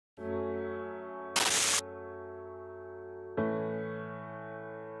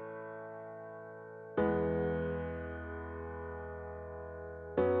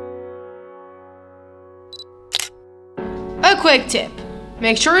A quick tip: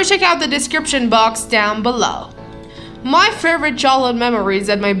 make sure you check out the description box down below. My favorite childhood memory is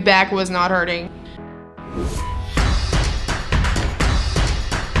that my back was not hurting.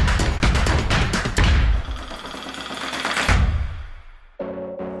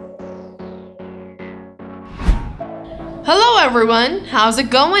 Hello everyone, how's it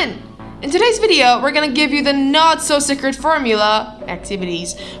going? In today's video, we're gonna give you the not-so-secret formula,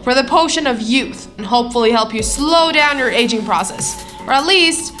 activities, for the potion of youth and hopefully help you slow down your aging process, or at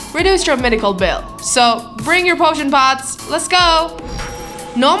least reduce your medical bill. So bring your potion pots, let's go!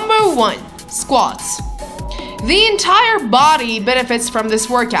 Number 1. Squats. The entire body benefits from this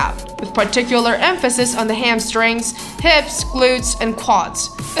workout, with particular emphasis on the hamstrings, hips, glutes, and quads.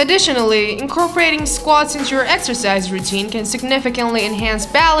 Additionally, incorporating squats into your exercise routine can significantly enhance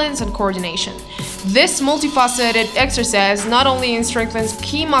balance and coordination. This multifaceted exercise not only strengthens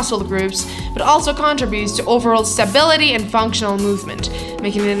key muscle groups, but also contributes to overall stability and functional movement,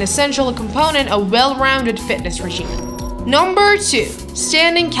 making it an essential component of a well-rounded fitness regime. Number 2.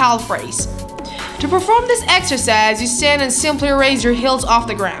 Standing calf raise. To perform this exercise, you stand and simply raise your heels off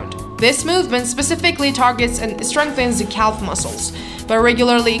the ground. This movement specifically targets and strengthens the calf muscles. By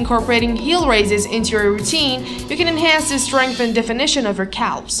regularly incorporating heel raises into your routine, you can enhance the strength and definition of your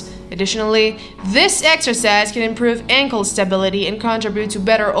calves. Additionally, this exercise can improve ankle stability and contribute to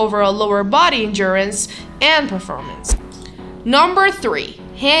better overall lower body endurance and performance. Number 3.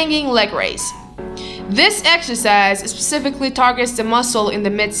 Hanging leg raise. This exercise specifically targets the muscle in the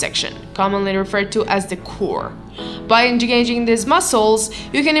midsection, commonly referred to as the core. By engaging these muscles,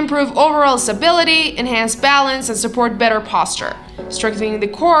 you can improve overall stability, enhance balance, and support better posture. Strengthening the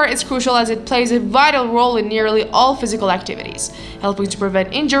core is crucial as it plays a vital role in nearly all physical activities, helping to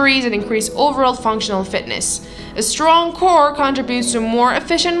prevent injuries and increase overall functional fitness. A strong core contributes to more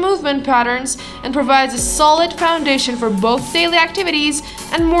efficient movement patterns and provides a solid foundation for both daily activities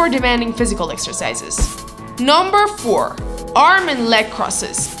and more demanding physical exercises. Number 4. Arm and leg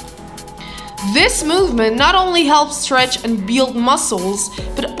crosses. This movement not only helps stretch and build muscles,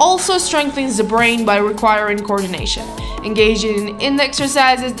 but also strengthens the brain by requiring coordination. Engaging in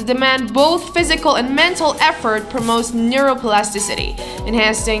exercises that demand both physical and mental effort promotes neuroplasticity,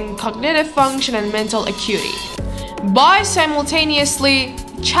 enhancing cognitive function and mental acuity. By simultaneously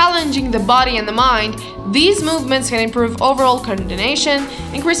challenging the body and the mind, these movements can improve overall coordination,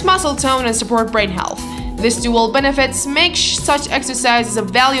 increase muscle tone, and support brain health. These dual benefits make such exercises a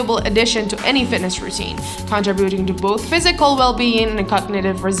valuable addition to any fitness routine, contributing to both physical well-being and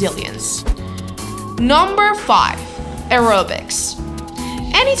cognitive resilience. Number 5. Aerobics.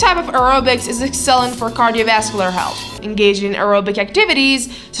 Any type of aerobics is excellent for cardiovascular health. Engaging in aerobic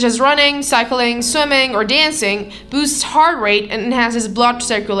activities such as running, cycling, swimming, or dancing boosts heart rate and enhances blood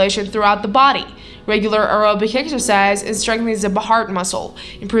circulation throughout the body. Regular aerobic exercise strengthens the heart muscle,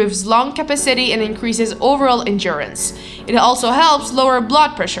 improves lung capacity, and increases overall endurance. It also helps lower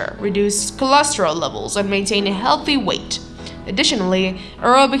blood pressure, reduce cholesterol levels, and maintain a healthy weight. Additionally,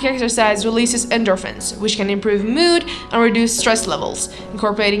 aerobic exercise releases endorphins, which can improve mood and reduce stress levels.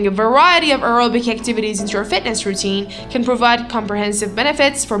 Incorporating a variety of aerobic activities into your fitness routine can provide comprehensive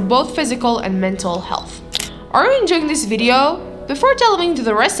benefits for both physical and mental health. Are you enjoying this video? Before delving into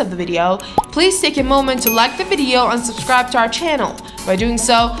the rest of the video, please take a moment to like the video and subscribe to our channel. By doing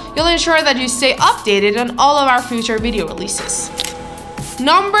so, you'll ensure that you stay updated on all of our future video releases.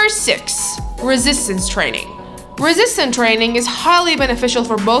 Number 6. Resistance training. Resistance training is highly beneficial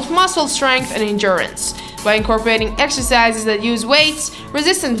for both muscle strength and endurance. By incorporating exercises that use weights,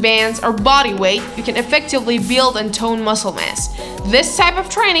 resistance bands, or body weight, you can effectively build and tone muscle mass. This type of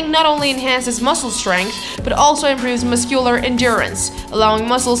training not only enhances muscle strength, but also improves muscular endurance, allowing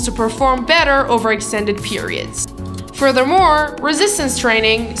muscles to perform better over extended periods. Furthermore, resistance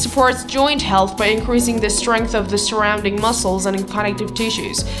training supports joint health by increasing the strength of the surrounding muscles and connective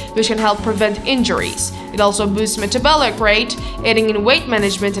tissues, which can help prevent injuries. It also boosts metabolic rate, aiding in weight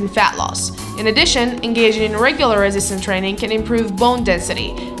management and fat loss. In addition, engaging in regular resistance training can improve bone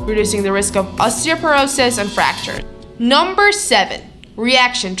density, reducing the risk of osteoporosis and fractures. Number 7.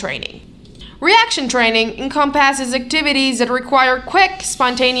 Reaction training. Reaction training encompasses activities that require quick,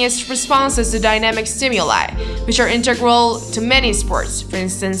 spontaneous responses to dynamic stimuli, which are integral to many sports. For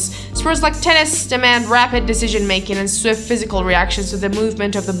instance, sports like tennis demand rapid decision-making and swift physical reactions to the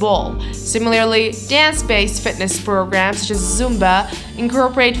movement of the ball. Similarly, dance-based fitness programs such as Zumba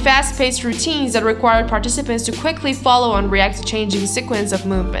incorporate fast-paced routines that require participants to quickly follow and react to changing sequence of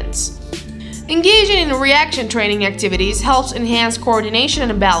movements. Engaging in reaction training activities helps enhance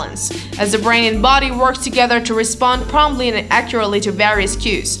coordination and balance, as the brain and body work together to respond promptly and accurately to various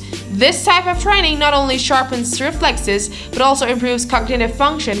cues. This type of training not only sharpens reflexes, but also improves cognitive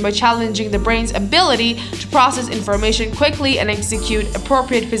function by challenging the brain's ability to process information quickly and execute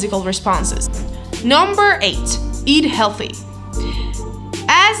appropriate physical responses. Number 8. Eat healthy.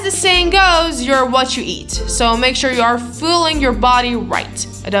 As the saying goes, you're what you eat, so make sure you are fueling your body right.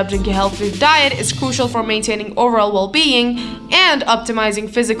 Adopting a healthy diet is crucial for maintaining overall well-being and optimizing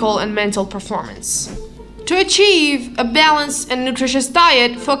physical and mental performance. To achieve a balanced and nutritious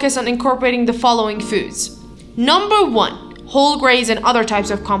diet, focus on incorporating the following foods. Number 1. Whole grains and other types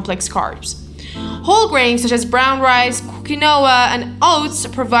of complex carbs. Whole grains such as brown rice, quinoa, and oats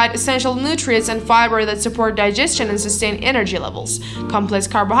provide essential nutrients and fiber that support digestion and sustain energy levels. Complex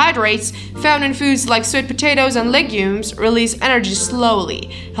carbohydrates, found in foods like sweet potatoes and legumes, release energy slowly,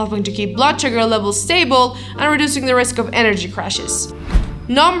 helping to keep blood sugar levels stable and reducing the risk of energy crashes.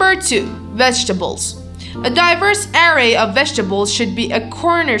 Number 2. Vegetables. A diverse array of vegetables should be a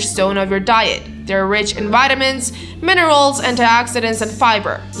cornerstone of your diet. They're rich in vitamins, minerals, antioxidants, and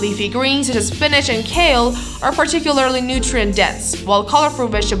fiber. Leafy greens such as spinach and kale are particularly nutrient-dense, while colorful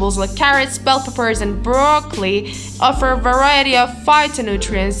vegetables like carrots, bell peppers, and broccoli offer a variety of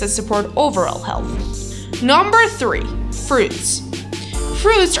phytonutrients that support overall health. Number 3. Fruits.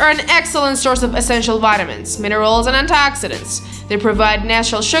 Fruits are an excellent source of essential vitamins, minerals, and antioxidants. They provide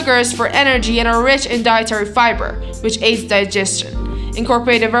natural sugars for energy and are rich in dietary fiber, which aids digestion.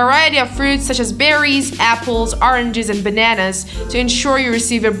 Incorporate a variety of fruits such as berries, apples, oranges, and bananas to ensure you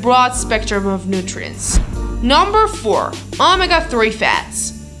receive a broad spectrum of nutrients. Number 4. Omega-3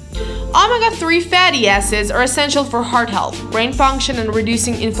 fats. Omega-3 fatty acids are essential for heart health, brain function, and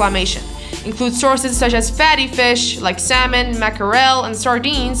reducing inflammation. Include sources such as fatty fish like salmon, mackerel, and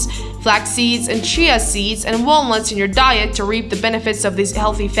sardines, flax seeds, and chia seeds, and walnuts in your diet to reap the benefits of these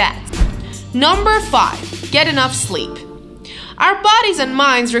healthy fats. Number 5. Get enough sleep. Our bodies and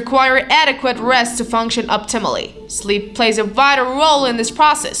minds require adequate rest to function optimally. Sleep plays a vital role in this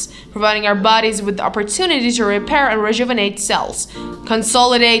process, providing our bodies with the opportunity to repair and rejuvenate cells,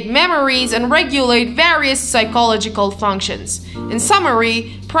 consolidate memories, and regulate various psychological functions. In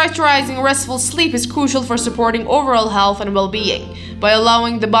summary, prioritizing restful sleep is crucial for supporting overall health and well-being. By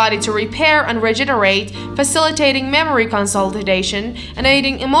allowing the body to repair and regenerate, facilitating memory consolidation, and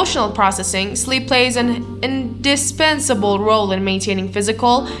aiding emotional processing, sleep plays an indispensable role in maintaining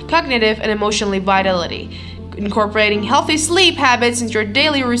physical, cognitive, and emotional vitality. Incorporating healthy sleep habits into your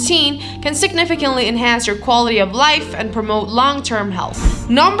daily routine can significantly enhance your quality of life and promote long-term health.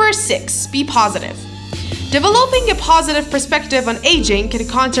 Number 6. Be positive. Developing a positive perspective on aging can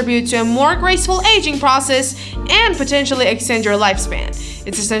contribute to a more graceful aging process and potentially extend your lifespan.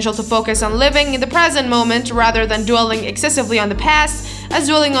 It's essential to focus on living in the present moment rather than dwelling excessively on the past, as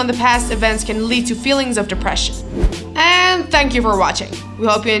dwelling on the past events can lead to feelings of depression. And thank you for watching. We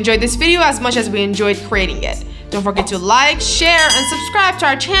hope you enjoyed this video as much as we enjoyed creating it. Don't forget to like, share, and subscribe to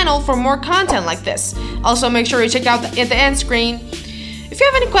our channel for more content like this. Also, make sure you check out the end screen. If you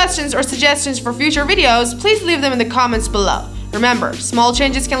have any questions or suggestions for future videos, please leave them in the comments below. Remember, small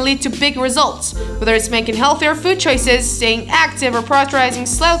changes can lead to big results. Whether it's making healthier food choices, staying active, or prioritizing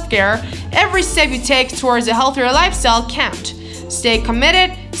self-care, every step you take towards a healthier lifestyle counts. Stay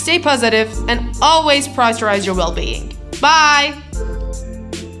committed, stay positive, and always prioritize your well-being. Bye!